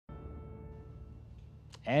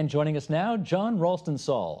And joining us now, John Ralston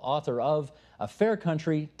Saul, author of A Fair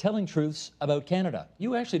Country, Telling Truths About Canada.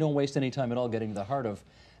 You actually don't waste any time at all getting to the heart of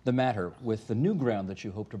the matter with the new ground that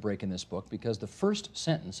you hope to break in this book, because the first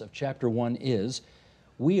sentence of chapter 1 is,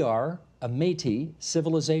 we are a Metis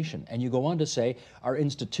civilization. And you go on to say, our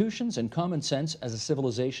institutions and common sense as a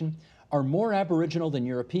civilization are more Aboriginal than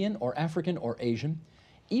European or African or Asian,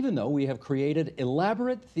 even though we have created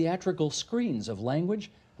elaborate theatrical screens of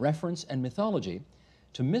language, reference, and mythology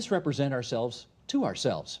to misrepresent ourselves to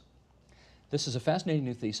ourselves. This is a fascinating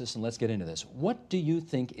new thesis, and let's get into this. What do you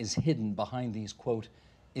think is hidden behind these, quote,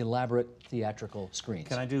 elaborate theatrical screens?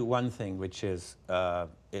 Can I do one thing, which is,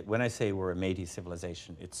 when I say we're a Métis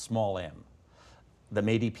civilization, it's small m. The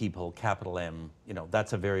Métis people, capital M, you know,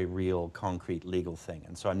 that's a very real, concrete, legal thing.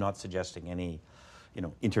 And so I'm not suggesting any, you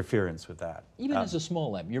know, interference with that. Even as a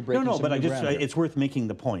small m, you're breaking some but new ground here. it's worth making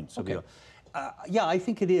the point. So Okay. yeah, I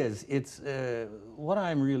think it is. It's, what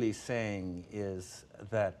I'm really saying is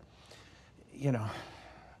that, you know,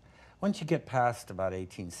 once you get past about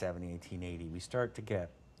 1870, 1880, we start to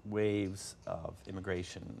get waves of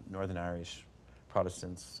immigration, Northern Irish,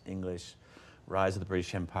 Protestants, English, rise of the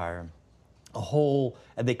British Empire,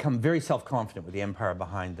 and they come very self-confident with the empire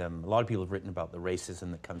behind them. A lot of people have written about the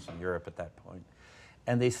racism that comes from Europe at that point.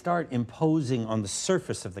 And they start imposing on the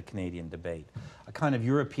surface of the Canadian debate a kind of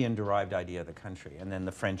European-derived idea of the country. And then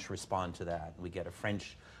the French respond to that. We get a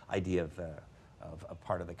French idea of a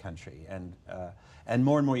part of the country. And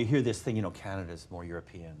more you hear this thing, you know, Canada's more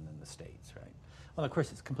European than the States, right? Well, of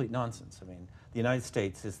course, it's complete nonsense. I mean, the United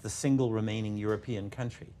States is the single remaining European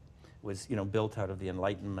country. It was, you know, built out of the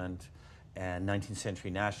Enlightenment and 19th century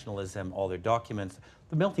nationalism, all their documents.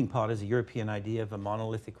 The melting pot is a European idea of a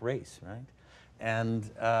monolithic race, right? And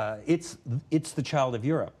it's the child of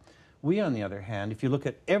Europe. We, on the other hand, if you look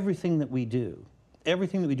at everything that we do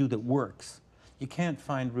that works, you can't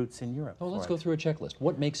find roots in Europe. Well, let's go through a checklist.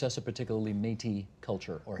 What makes us a particularly Métis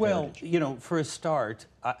culture or heritage? heritage? Well, you know, for a start,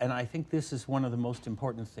 and I think this is one of the most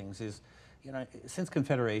important things, is, you know, since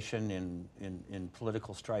Confederation in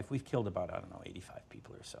political strife, we've killed about, I don't know, 85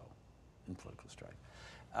 people or so in political strife.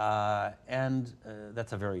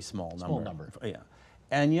 That's a very small number. Small number. Yeah.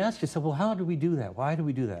 And you ask yourself, well, how do we do that? Why do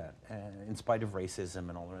we do that, in spite of racism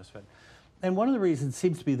and all the rest of it? And one of the reasons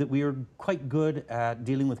seems to be that we are quite good at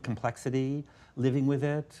dealing with complexity, living with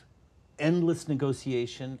it, endless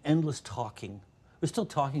negotiation, endless talking. We're still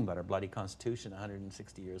talking about our bloody Constitution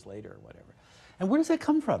 160 years later or whatever. And where does that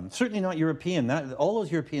come from? Certainly not European. All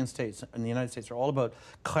those European states and the United States are all about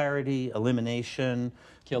clarity, elimination,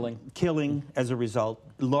 killing as a result,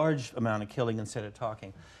 large amount of killing instead of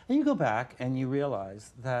talking. And you go back and you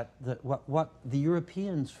realize that what the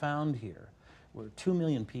Europeans found here were 2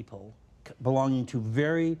 million people belonging to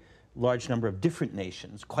very large number of different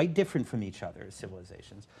nations, quite different from each other as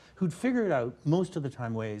civilizations, who'd figured out most of the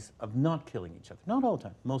time ways of not killing each other. Not all the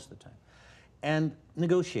time, most of the time. And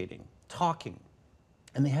negotiating, talking.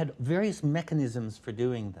 And they had various mechanisms for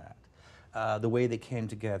doing that. The way they came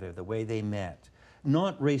together, the way they met.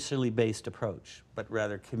 Not racially based approach, but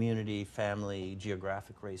rather community, family,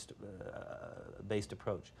 geographic based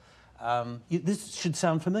approach. This should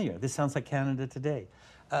sound familiar. This sounds like Canada today.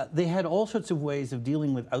 They had all sorts of ways of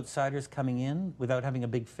dealing with outsiders coming in without having a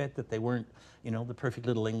big fit that they weren't, you know, the perfect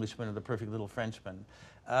little Englishman or the perfect little Frenchman.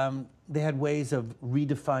 They had ways of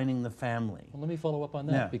redefining the family. Well, let me follow up on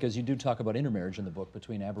that, because you do talk about intermarriage in the book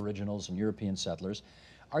between Aboriginals and European settlers.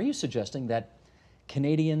 Are you suggesting that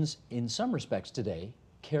Canadians, in some respects today,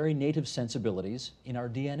 carry native sensibilities in our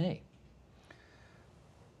DNA?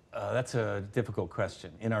 That's a difficult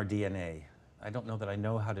question. In our DNA. I don't know that I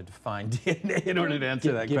know how to define DNA in order to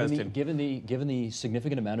answer that question. Given the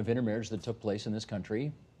significant amount of intermarriage that took place in this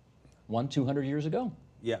country 200 years ago.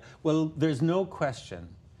 Yeah, well, there's no question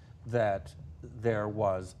that there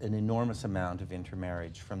was an enormous amount of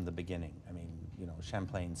intermarriage from the beginning. I mean, you know,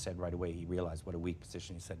 Champlain said right away, he realized what a weak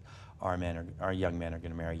position. He said, our young men are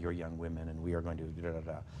going to marry your young women, and we are going to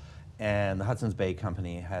da-da-da. And the Hudson's Bay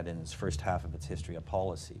Company had in its first half of its history a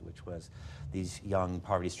policy, which was these young,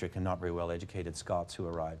 poverty-stricken, not very well-educated Scots who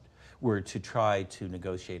arrived were to try to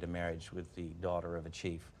negotiate a marriage with the daughter of a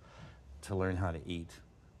chief, to learn how to eat,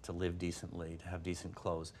 to live decently, to have decent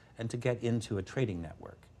clothes, and to get into a trading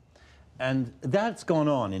network. And that's gone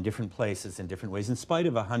on in different places in different ways, in spite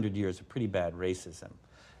of 100 years of pretty bad racism.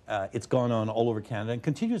 It's gone on all over Canada and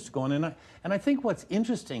continues to go on. And I think what's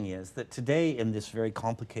interesting is that today, in this very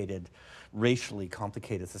complicated, racially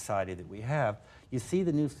complicated society that we have, you see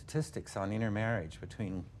the new statistics on intermarriage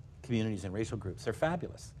between communities and racial groups. They're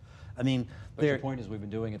fabulous. I mean, But your point is we've been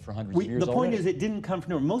doing it for hundreds of years the point already. is it didn't come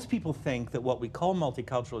from nowhere. Most people think that what we call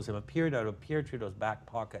multiculturalism appeared out of Pierre Trudeau's back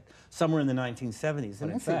pocket somewhere in the 1970s. But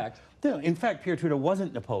in fact, Pierre Trudeau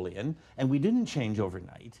wasn't Napoleon, and we didn't change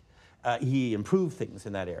overnight. He improved things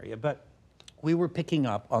in that area, but we were picking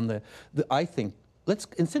up on I think,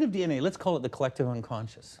 instead of DNA, let's call it the collective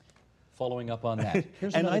unconscious. Following up on that.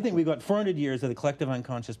 And I think we got 400 years of the collective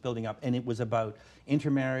unconscious building up, and it was about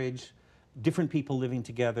intermarriage, different people living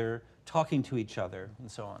together, talking to each other,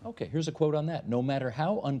 and so on. Okay, here's a quote on that. No matter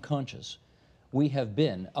how unconscious we have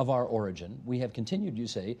been of our origin, we have continued, you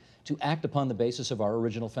say, to act upon the basis of our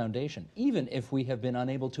original foundation, even if we have been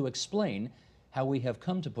unable to explain how we have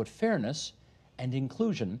come to put fairness and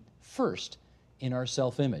inclusion first in our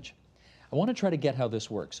self-image. I want to try to get how this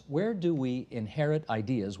works. Where do we inherit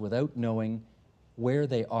ideas without knowing where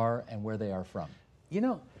they are and where they are from? You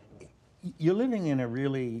know, you're living in a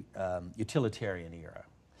really utilitarian era,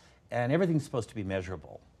 and everything's supposed to be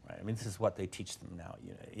measurable. Right? I mean, this is what they teach them now.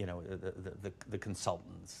 The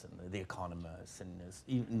consultants and the economists, and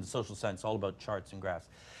even the social science, all about charts and graphs.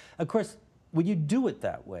 Of course, when you do it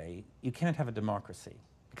that way, you can't have a democracy.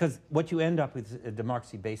 Because what you end up with is a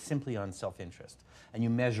democracy based simply on self-interest. And you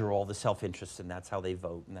measure all the self-interest, and that's how they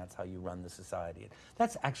vote, and that's how you run the society.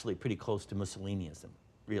 That's actually pretty close to Mussoliniism,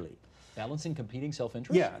 really. Balancing competing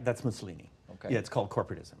self-interest? Yeah, that's Mussolini. Okay. Yeah, it's called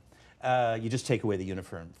corporatism. You just take away the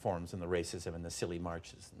uniforms and the racism and the silly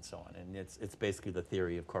marches and so on. And it's basically the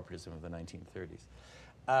theory of corporatism of the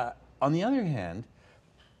 1930s. On the other hand,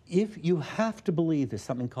 if you have to believe there's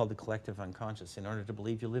something called the collective unconscious in order to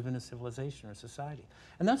believe you live in a civilization or a society.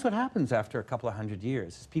 And that's what happens after a couple of hundred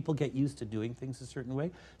years, is people get used to doing things a certain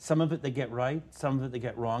way. Some of it they get right, some of it they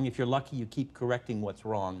get wrong. If you're lucky, you keep correcting what's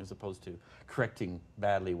wrong as opposed to correcting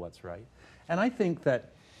badly what's right. And I think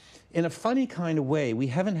that in a funny kind of way, we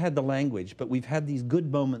haven't had the language, but we've had these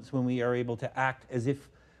good moments when we are able to act as if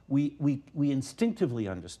we instinctively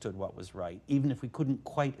understood what was right, even if we couldn't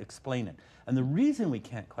quite explain it. And the reason we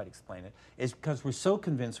can't quite explain it is because we're so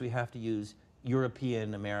convinced we have to use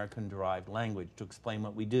European, American-derived language to explain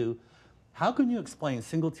what we do. How can you explain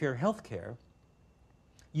single-tier health care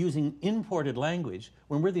using imported language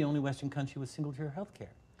when we're the only Western country with single-tier health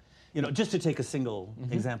care? You know, just to take a single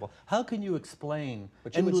example, how can you explain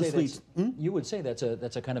But you would say that's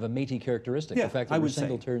a kind of a Métis characteristic, Yeah, the fact that I we're would say.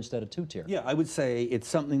 single-tier instead of two-tier. Yeah, I would say it's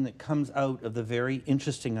something that comes out of the very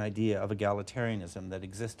interesting idea of egalitarianism that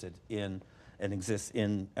existed in and exists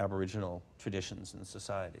in Aboriginal traditions and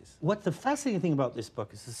societies. What the fascinating thing about this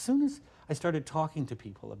book is, as soon as I started talking to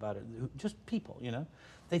people about it, just people, you know,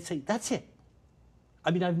 they'd say, that's it.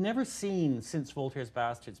 I mean, I've never seen, since Voltaire's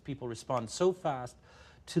Bastards, people respond so fast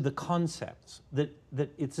to the concepts that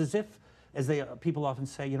it's as if, people often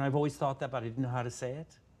say, you know, I've always thought that, but I didn't know how to say it.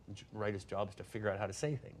 The writer's job is to figure out how to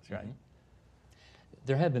say things, right?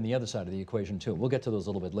 There had been the other side of the equation too. We'll get to those a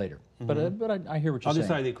little bit later. But I hear what you're saying. Other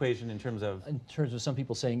side of the equation in terms of? In terms of some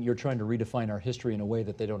people saying you're trying to redefine our history in a way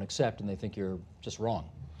that they don't accept and they think you're just wrong.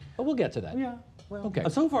 But we'll get to that. Yeah. Well, okay.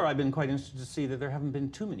 So far, I've been quite interested to see that there haven't been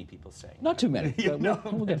too many people saying. Not too many. No,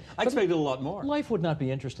 I expected a lot more. Life would not be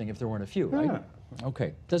interesting if there weren't a few, right? Yeah.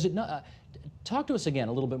 Okay. Does it not? Talk to us again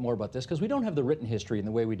a little bit more about this, because we don't have the written history in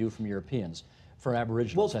the way we do from Europeans for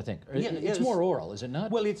Aboriginals, I think. It's more oral, is it not?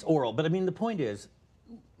 Well, it's oral, but I mean, the point is,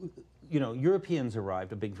 you know, Europeans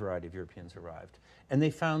arrived, a big variety of Europeans arrived, and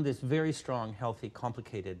they found this very strong, healthy,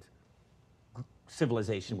 complicated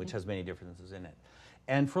civilization which has many differences in it.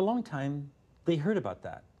 And for a long time, they heard about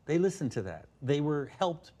that. They listened to that. They were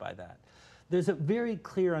helped by that. There's a very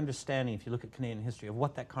clear understanding, if you look at Canadian history, of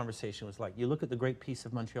what that conversation was like. You look at the Great Peace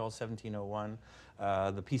of Montreal, 1701,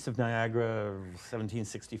 the Peace of Niagara,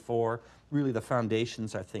 1764, really the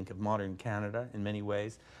foundations, I think, of modern Canada in many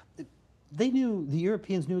ways. The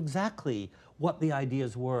Europeans knew exactly what the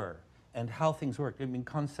ideas were and how things worked. I mean,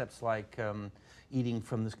 concepts like eating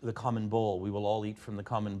from the common bowl, we will all eat from the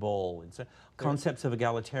common bowl. And so, concepts of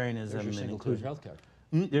egalitarianism and inclusion. Healthcare.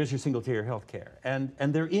 There's your single-tier health care. And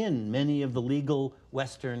they're in many of the legal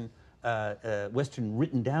Western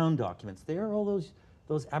written down documents. There are all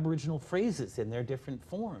those Aboriginal phrases in their different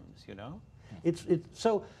forms, you know?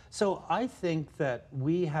 So I think that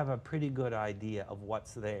we have a pretty good idea of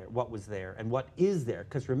what's there, what was there, and what is there.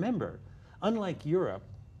 Because remember, unlike Europe,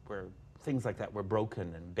 where things like that were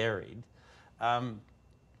broken and buried,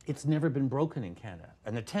 it's never been broken in Canada.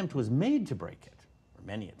 An attempt was made to break it, or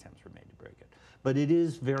many attempts were made to break it. But it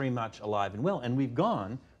is very much alive and well. And we've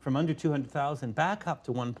gone from under 200,000 back up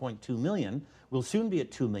to 1.2 million. We'll soon be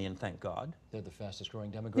at 2 million, thank God. They're the fastest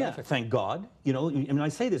growing demographic. Yeah, thank God. You know, I mean, I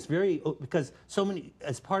say this because so many,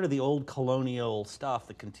 as part of the old colonial stuff,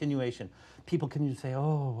 the continuation, people can say,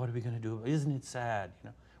 oh, what are we going to do? Isn't it sad? You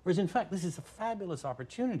know, whereas in fact, this is a fabulous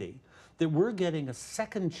opportunity that we're getting a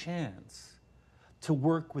second chance to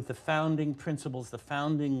work with the founding principles, the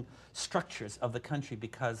founding structures of the country,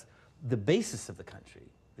 because the basis of the country,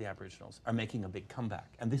 the Aboriginals, are making a big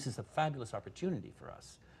comeback. And this is a fabulous opportunity for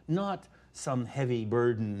us, not some heavy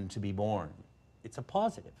burden to be borne. It's a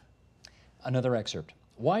positive. Another excerpt.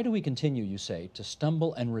 Why do we continue, you say, to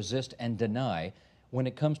stumble and resist and deny when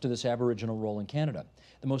it comes to this Aboriginal role in Canada?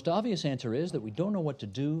 The most obvious answer is that we don't know what to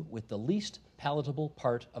do with the least palatable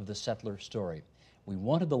part of the settler story. We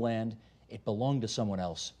wanted the land. It belonged to someone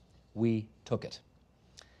else. We took it.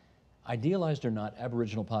 Idealized or not,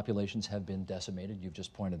 Aboriginal populations have been decimated. You've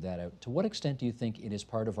just pointed that out. To what extent do you think it is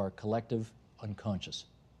part of our collective unconscious?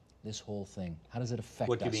 This whole thing. How does it affect us?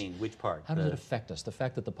 What do you mean? Which part? How does it affect us? The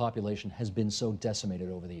fact that the population has been so decimated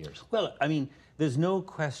over the years. Well, I mean, there's no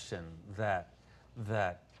question that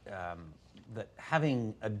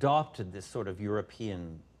having adopted this sort of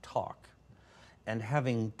European talk and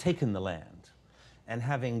having taken the land and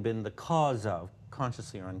having been the cause of,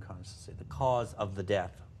 consciously or unconsciously, the cause of the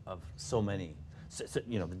death of so many,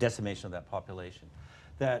 you know, the decimation of that population,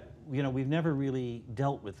 that, you know, we've never really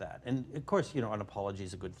dealt with that. And of course, you know, an apology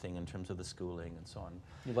is a good thing in terms of the schooling and so on.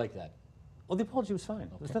 You like that? Well, the apology was fine.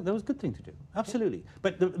 Okay. That was a good thing to do. Absolutely.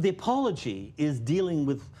 But the apology is dealing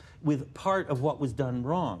with part of what was done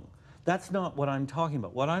wrong. That's not what I'm talking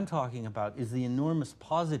about. What I'm talking about is the enormous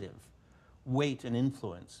positive weight and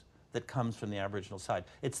influence that comes from the Aboriginal side.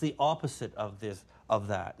 It's the opposite of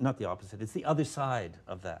that. Not the opposite. It's the other side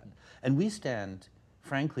of that. And we stand,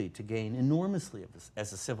 frankly, to gain enormously of this,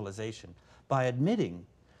 as a civilization, by admitting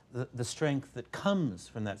the strength that comes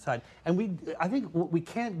from that side. And I think we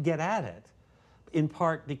can't get at it, in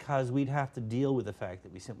part because we'd have to deal with the fact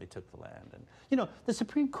that we simply took the land. And, you know, the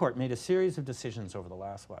Supreme Court made a series of decisions over the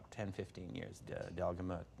last, 10, 15 years,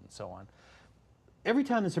 Delgamut and so on. Every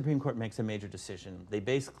time the Supreme Court makes a major decision, they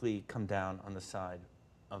basically come down on the side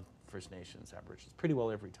of First Nations, Aborigines, pretty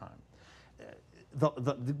well every time. The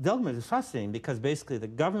Delgamut is fascinating because basically the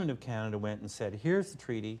government of Canada went and said, here's the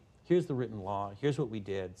treaty, here's the written law, here's what we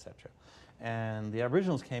did, etc. And the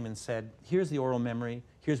Aboriginals came and said, here's the oral memory,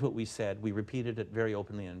 here's what we said. We repeated it very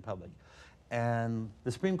openly and in public. And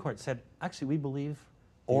the Supreme Court said, actually, we believe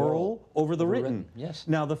oral over the written. Yes.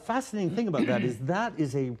 Now, the fascinating thing about that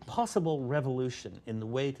is a possible revolution in the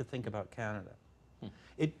way to think about Canada.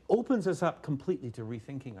 It opens us up completely to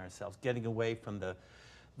rethinking ourselves, getting away from the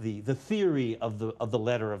theory of the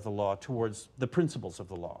letter of the law towards the principles of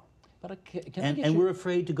the law. But and we're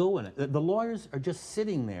afraid to go in it. The lawyers are just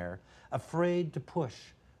sitting there, afraid to push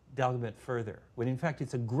Delgamut further, when in fact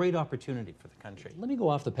it's a great opportunity for the country. Let me go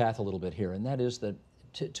off the path a little bit here, and that is that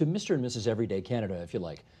to Mr. and Mrs. Everyday Canada, if you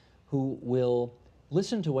like, who will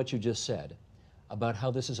listen to what you just said about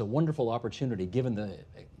how this is a wonderful opportunity given the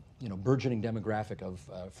burgeoning demographic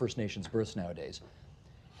of First Nations births nowadays,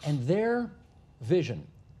 and their vision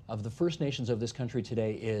of the First Nations of this country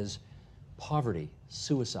today is poverty,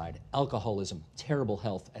 suicide, alcoholism, terrible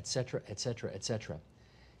health, etc., etc., etc.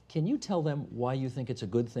 Can you tell them why you think it's a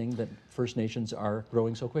good thing that First Nations are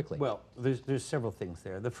growing so quickly? Well, there's several things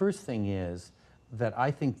there. The first thing is that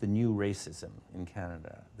I think the new racism in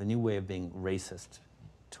Canada, the new way of being racist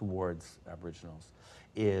towards Aboriginals,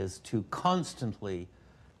 is to constantly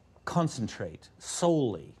concentrate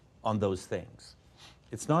solely on those things.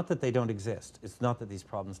 It's not that they don't exist. It's not that these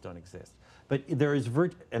problems don't exist. But there is,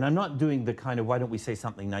 and I'm not doing the kind of why don't we say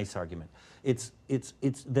something nice argument. It's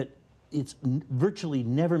that it's virtually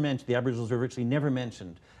never mentioned, the Aboriginals are virtually never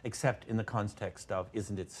mentioned except in the context of,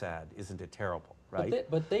 isn't it sad, isn't it terrible, right?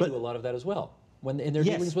 But they do a lot of that as well. When in their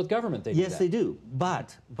dealings with government, they do that. Yes, they do.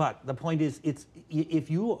 But the point is, if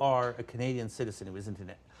you are a Canadian citizen who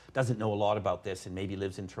doesn't know a lot about this and maybe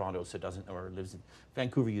lives in Toronto, or lives in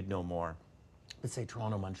Vancouver, you'd know more. Let's say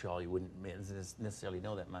Toronto, Montreal, you wouldn't necessarily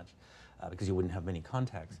know that much because you wouldn't have many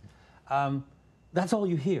contacts. That's all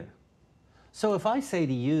you hear. So if I say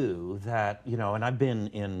to you that, and I've been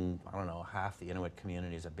in, I don't know, half the Inuit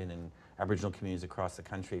communities, I've been in Aboriginal communities across the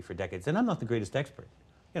country for decades, and I'm not the greatest expert.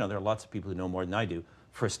 There are lots of people who know more than I do,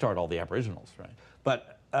 for a start, all the Aboriginals, right?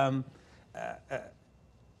 But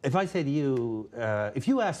if I say to you, if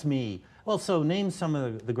you ask me, well, so name some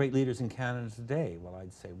of the great leaders in Canada today, well,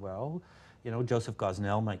 I'd say, well, You know, Joseph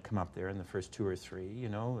Gosnell might come up there in the first 2 or 3, you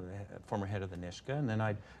know, the former head of the Nishka. And then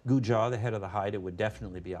Gujaw, the head of the Haida, would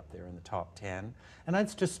definitely be up there in the top 10. And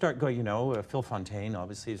I'd just start going, you know, Phil Fontaine,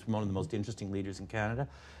 obviously, is one of the most interesting leaders in Canada.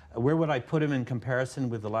 Where would I put him in comparison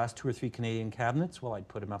with the last 2 or 3 Canadian cabinets? Well, I'd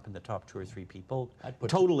put him up in the top 2 or 3 people,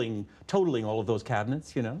 totaling all of those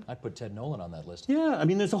cabinets, you know. I'd put Ted Nolan on that list. Yeah, I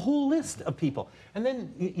mean, there's a whole list of people. And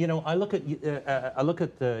then, you know, I look at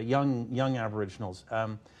the young Aboriginals.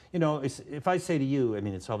 You know, if I say to you, I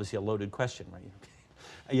mean, it's obviously a loaded question, right?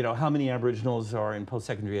 You know, how many Aboriginals are in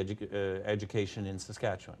post-secondary education in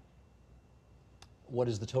Saskatchewan? What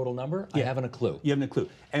is the total number? Yeah. I haven't a clue. You haven't a clue.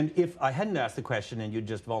 And if I hadn't asked the question and you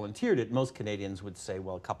just volunteered it, most Canadians would say,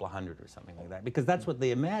 well, a couple of hundred or something like that, because that's what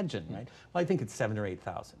they imagine, right? Well, I think it's 7,000 or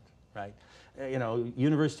 8,000, right? You know,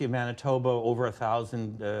 University of Manitoba, over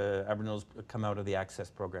 1,000 Aboriginals come out of the Access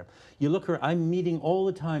program. You look around, I'm meeting all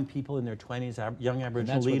the time people in their 20s, young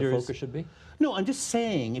Aboriginal leaders. Where the focus should be? No, I'm just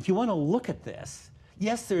saying, if you want to look at this,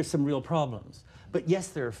 yes, there are some real problems, but yes,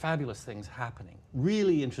 there are fabulous things happening.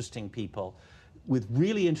 Really interesting people with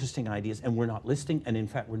really interesting ideas, and we're not listening, and in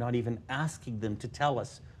fact, we're not even asking them to tell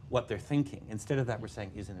us what they're thinking. Instead of that, we're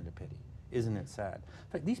saying, isn't it a pity? Isn't it sad?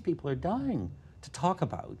 In fact, these people are dying to talk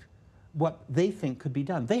about what they think could be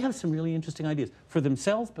done. They have some really interesting ideas for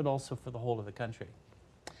themselves, but also for the whole of the country.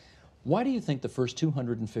 Why do you think the first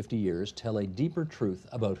 250 years tell a deeper truth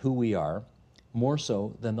about who we are, more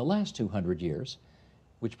so than the last 200 years,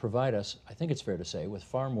 which provide us, I think it's fair to say, with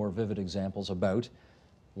far more vivid examples about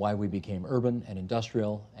why we became urban and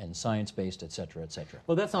industrial and science-based, et cetera, et cetera?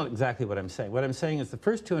 Well, that's not exactly what I'm saying. What I'm saying is the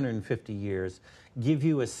first 250 years give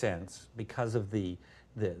you a sense, because of the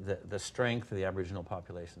strength of the Aboriginal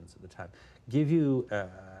populations at the time, give you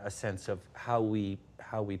a sense of how we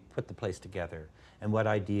put the place together and what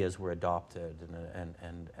ideas were adopted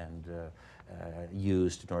and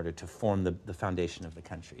used in order to form the foundation of the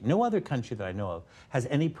country. No other country that I know of has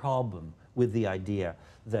any problem with the idea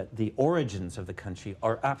that the origins of the country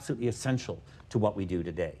are absolutely essential to what we do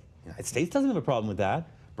today. The United States doesn't have a problem with that.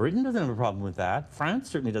 Britain doesn't have a problem with that. France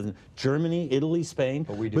certainly doesn't. Germany, Italy, Spain.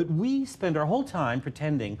 But we do. But we spend our whole time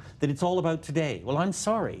pretending that it's all about today. Well, I'm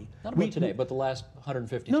sorry. Not about today, but the last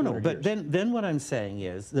 150, no, 200 but years. then what I'm saying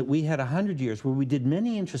is that we had 100 years where we did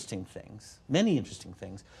many interesting things,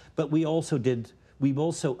 but we've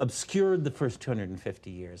also obscured the first 250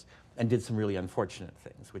 years and did some really unfortunate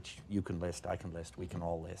things, which you can list, I can list, we can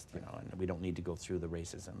all list, you know, and we don't need to go through the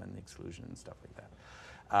racism and the exclusion and stuff like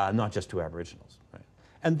that, not just to Aboriginals, right?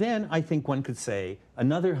 And then I think one could say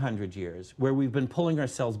another 100 years where we've been pulling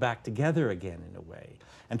ourselves back together again in a way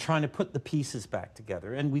and trying to put the pieces back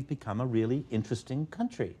together, and we've become a really interesting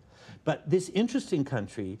country. But this interesting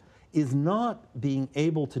country is not being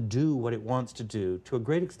able to do what it wants to do to a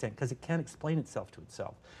great extent because it can't explain itself to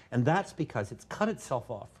itself. And that's because it's cut itself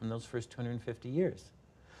off from those first 250 years.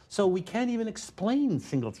 So we can't even explain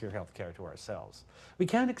single-tier healthcare to ourselves. We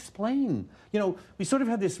can't explain, you know, we sort of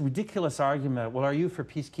have this ridiculous argument, well, are you for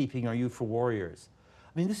peacekeeping, are you for warriors?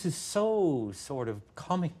 I mean, this is so sort of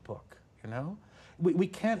comic book, you know? We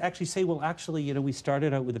can't actually say, well, actually, you know, we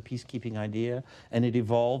started out with a peacekeeping idea, and it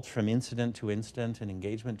evolved from incident to incident and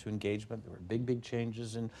engagement to engagement. There were big, big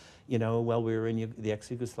changes, and, you know, while we were in the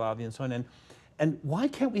ex-Yugoslavia and so on. And why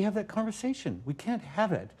can't we have that conversation? We can't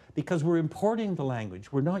have it because we're importing the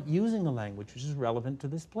language. We're not using the language which is relevant to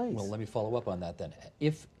this place. Well, let me follow up on that then.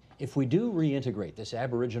 If we do reintegrate this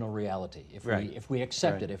Aboriginal reality, if we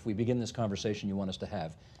accept it, if we begin this conversation you want us to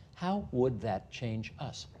have, how would that change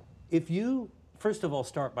us? If you, first of all,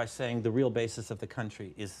 start by saying the real basis of the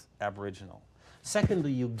country is Aboriginal.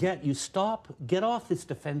 Secondly, get off this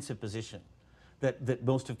defensive position that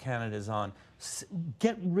most of Canada is on.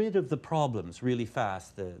 Get rid of the problems really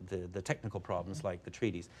fast, the technical problems like the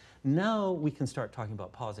treaties. Now we can start talking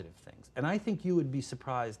about positive things. And I think you would be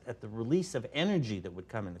surprised at the release of energy that would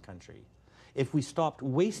come in the country if we stopped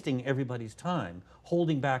wasting everybody's time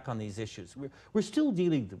holding back on these issues. We're still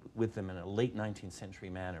dealing with them in a late 19th century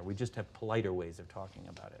manner. We just have politer ways of talking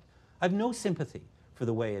about it. I have no sympathy for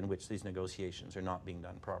the way in which these negotiations are not being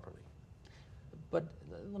done properly. But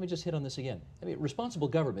let me just hit on this again. I mean, responsible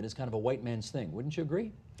government is kind of a white man's thing, wouldn't you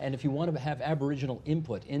agree? And if you want to have Aboriginal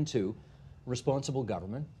input into responsible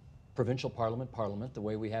government, provincial parliament, the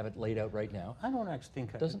way we have it laid out right now. I don't actually think,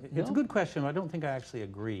 it's a good question, but I don't think I actually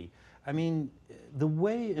agree. I mean, the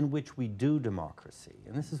way in which we do democracy,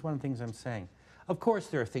 and this is one of the things I'm saying, of course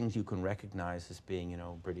there are things you can recognize as being, you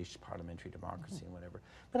know, British parliamentary democracy and whatever,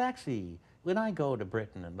 but actually, when I go to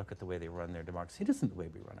Britain and look at the way they run their democracy, it isn't the way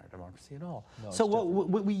we run our democracy at all. No, so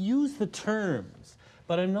we use the terms,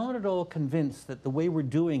 but I'm not at all convinced that the way we're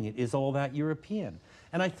doing it is all that European.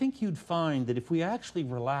 And I think you'd find that if we actually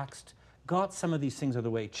relaxed, got some of these things out of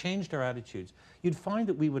the way, changed our attitudes, you'd find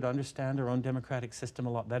that we would understand our own democratic system a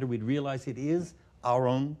lot better. We'd realize it is our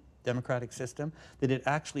own democratic system, that it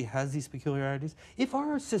actually has these peculiarities. If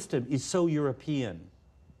our system is so European,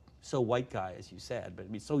 so white guy, as you said, but I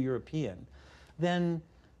mean so European, then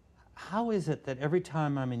how is it that every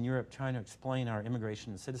time I'm in Europe trying to explain our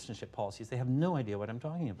immigration and citizenship policies, they have no idea what I'm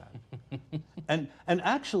talking about? and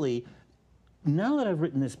actually, now that I've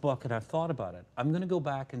written this book and I've thought about it, I'm going to go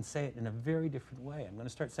back and say it in a very different way. I'm going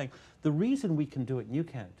to start saying, the reason we can do it and you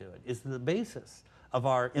can't do it is the basis of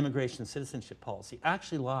our immigration and citizenship policy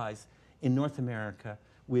actually lies in North America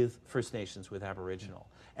with First Nations, with Aboriginal.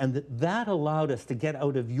 And that allowed us to get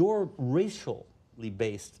out of your racially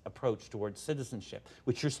based approach towards citizenship,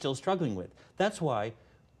 which you're still struggling with. That's why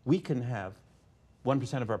we can have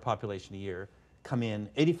 1% of our population a year come in,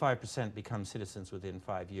 85% become citizens within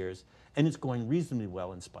 5 years, and it's going reasonably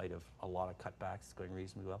well in spite of a lot of cutbacks. It's going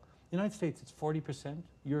reasonably well. The United States, it's 40%.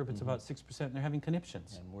 Europe, it's about 6%, and they're having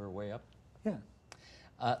conniptions. And we're way up. Yeah.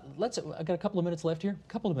 I've got a couple of minutes left here.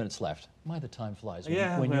 A couple of minutes left. My, the time flies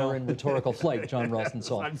when you're in rhetorical flight, John Ralston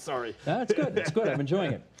Saul. I'm sorry. That's good. It's good. I'm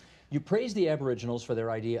enjoying it. You praise the Aboriginals for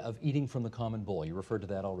their idea of eating from the common bowl. You referred to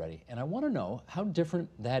that already. And I want to know how different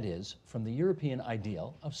that is from the European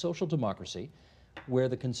ideal of social democracy, where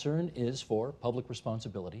the concern is for public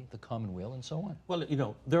responsibility, the commonweal, and so on. Well, you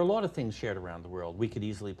know, there are a lot of things shared around the world. We could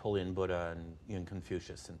easily pull in Buddha and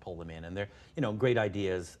Confucius and pull them in. And they're, you know, great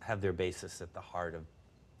ideas have their basis at the heart of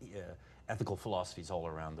ethical philosophies all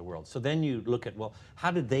around the world. So then you look at, well,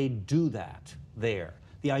 how did they do that there?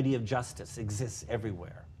 The idea of justice exists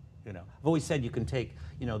everywhere. You know, I've always said you can take,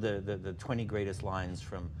 you know, the 20 greatest lines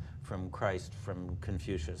from Christ, from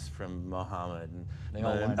Confucius, from Muhammad,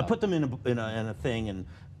 and put them in a thing and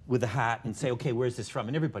with a hat and say, okay, where's this from?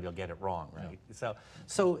 And everybody will get it wrong, right? Yeah.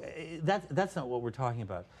 So that's not what we're talking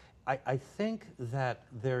about. I think that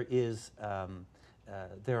there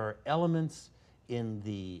are elements in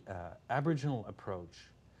the Aboriginal approach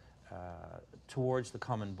towards the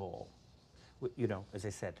common bowl, you know, as I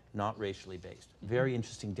said, not racially based. Very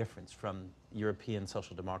interesting difference from European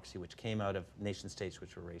social democracy, which came out of nation states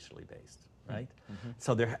which were racially based, right?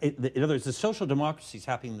 So in other words, the social democracy is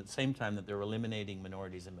happening at the same time that they're eliminating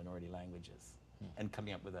minorities and minority languages and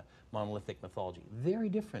coming up with a monolithic mythology. Very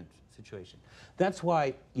different situation. That's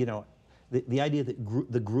why, you know, the idea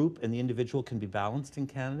that the group and the individual can be balanced in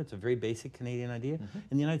Canada, it's a very basic Canadian idea.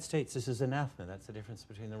 In the United States, this is anathema. That's the difference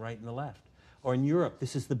between the right and the left. Or in Europe,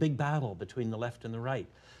 this is the big battle between the left and the right.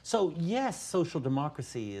 So yes, social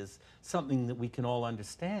democracy is something that we can all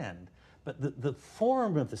understand, but the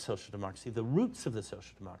form of the social democracy, the roots of the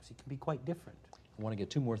social democracy can be quite different. I want to get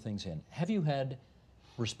two more things in. Have you had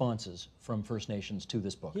responses from First Nations to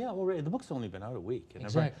this book? Yeah, well, the book's only been out a week. And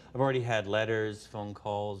Exactly. I've already had letters, phone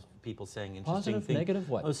calls, people saying interesting Positive, things. negative,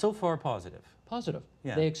 what? Oh, so far, positive. Positive.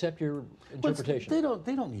 Yeah. They accept your interpretation. Well,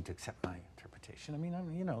 they don't need to accept my interpretation. I mean,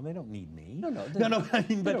 you know, they don't need me. No. I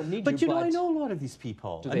mean, they don't need but you, you know, I know a lot of these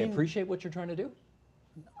people. Do they appreciate what you're trying to do?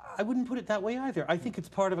 I wouldn't put it that way either. I think it's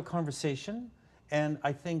part of a conversation, and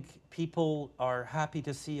I think people are happy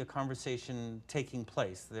to see a conversation taking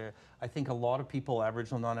place. I think a lot of people,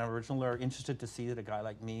 Aboriginal, non-Aboriginal, are interested to see that a guy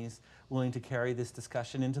like me is willing to carry this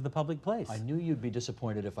discussion into the public place. I knew you'd be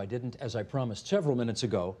disappointed if I didn't, as I promised several minutes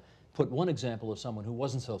ago, put one example of someone who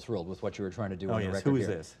wasn't so thrilled with what you were trying to do on the record. Who is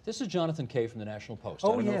here. this? This is Jonathan Kay from the National Post.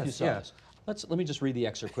 Oh, I don't know if you yes, saw yeah. this. Let me just read the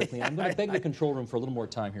excerpt quickly. I'm going to beg the control room for a little more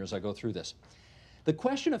time here as I go through this. The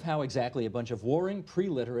question of how exactly a bunch of warring,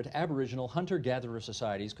 pre-literate, Aboriginal hunter-gatherer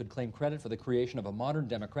societies could claim credit for the creation of a modern,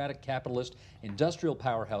 democratic, capitalist, industrial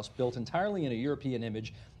powerhouse built entirely in a European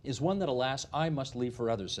image is one that, alas, I must leave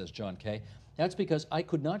for others, says John Kay. That's because I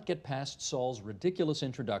could not get past Saul's ridiculous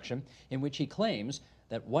introduction in which he claims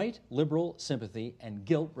that white liberal sympathy and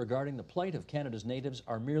guilt regarding the plight of Canada's natives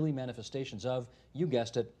are merely manifestations of, you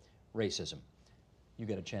guessed it, racism. You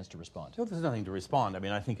get a chance to respond. Well, there's nothing to respond. I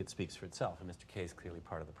mean, I think it speaks for itself, and Mr. Kay is clearly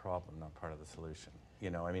part of the problem, not part of the solution. You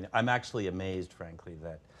know, I mean, I'm actually amazed, frankly,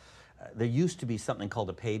 that there used to be something called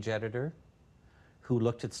a page editor who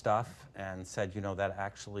looked at stuff and said, you know, that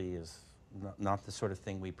actually is not the sort of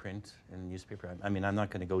thing we print in newspaper. I mean, I'm not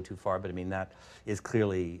going to go too far, but I mean, that is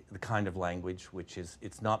clearly the kind of language which is,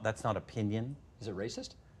 that's not opinion. Is it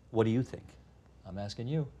racist? What do you think? I'm asking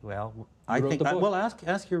you. Well, I think, well,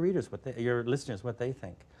 ask your readers, your listeners, what they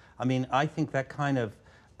think. I mean, I think that kind of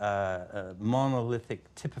monolithic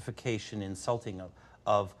typification, insulting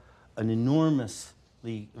of an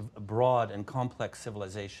enormously broad and complex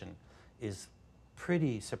civilization is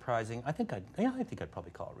pretty surprising. I think I'd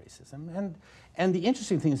probably call it racism. And the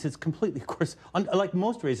interesting thing is, it's completely, of course, like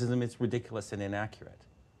most racism, it's ridiculous and inaccurate.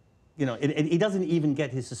 You know, he doesn't even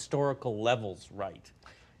get his historical levels right.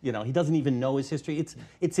 You know, he doesn't even know his history.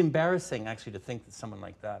 It's embarrassing, actually, to think that someone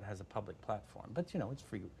like that has a public platform. But, you know, it's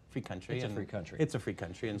free country. It's a free country. It's a free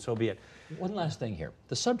country, and so be it. One last thing here.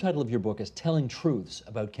 The subtitle of your book is Telling Truths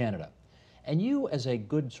About Canada. And you, as a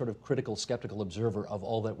good sort of critical, skeptical observer of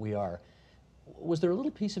all that we are, was there a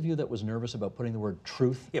little piece of you that was nervous about putting the word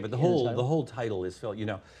truth? Yeah, but the whole title is filled. You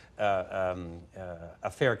know, a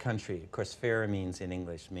fair country. Of course, fair means in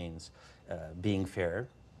English means being fair,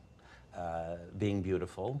 being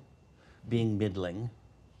beautiful, being middling.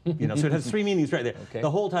 You know, so it has three meanings right there. Okay. The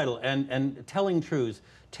whole title and telling truths.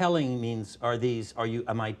 Telling means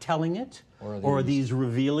am I telling it, or are these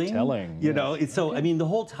revealing? Telling. You yes. know, so I mean, the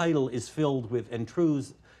whole title is filled with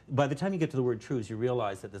truths. By the time you get to the word truths, you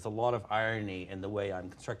realize that there's a lot of irony in the way I'm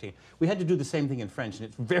constructing it. We had to do the same thing in French, and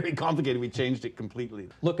it's very complicated. We changed it completely.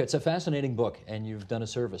 Look, it's a fascinating book, and you've done a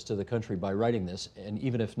service to the country by writing this, and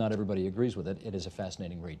even if not everybody agrees with it, it is a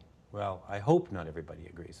fascinating read. Well, I hope not everybody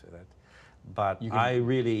agrees with it, but I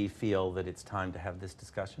really feel that it's time to have this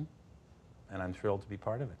discussion, and I'm thrilled to be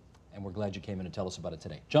part of it. And we're glad you came in to tell us about it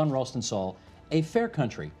today. John Ralston Saul, A Fair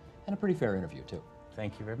Country, and a pretty fair interview, too.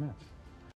 Thank you very much.